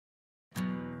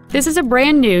This is a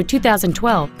brand new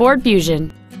 2012 Ford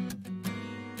Fusion.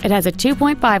 It has a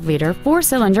 2.5-liter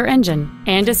four-cylinder engine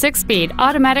and a 6-speed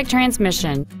automatic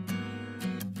transmission.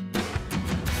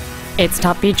 Its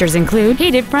top features include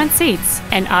heated front seats,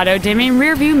 an auto-dimming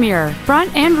rear-view mirror,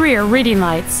 front and rear reading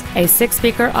lights, a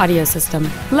 6-speaker audio system,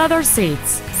 leather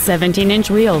seats, 17-inch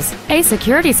wheels, a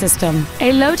security system,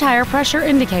 a low tire pressure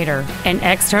indicator, an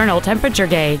external temperature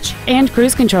gauge, and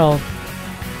cruise control.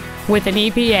 With an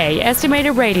EPA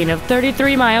estimated rating of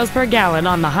 33 miles per gallon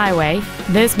on the highway,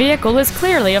 this vehicle is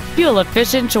clearly a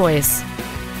fuel-efficient choice.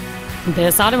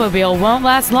 This automobile won't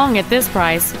last long at this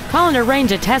price. Call and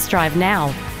arrange a test drive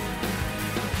now.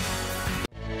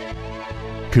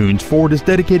 Koons Ford is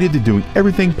dedicated to doing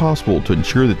everything possible to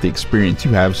ensure that the experience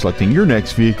you have selecting your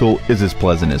next vehicle is as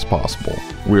pleasant as possible.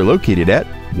 We're located at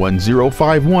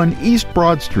 1051 East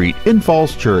Broad Street in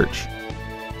Falls Church.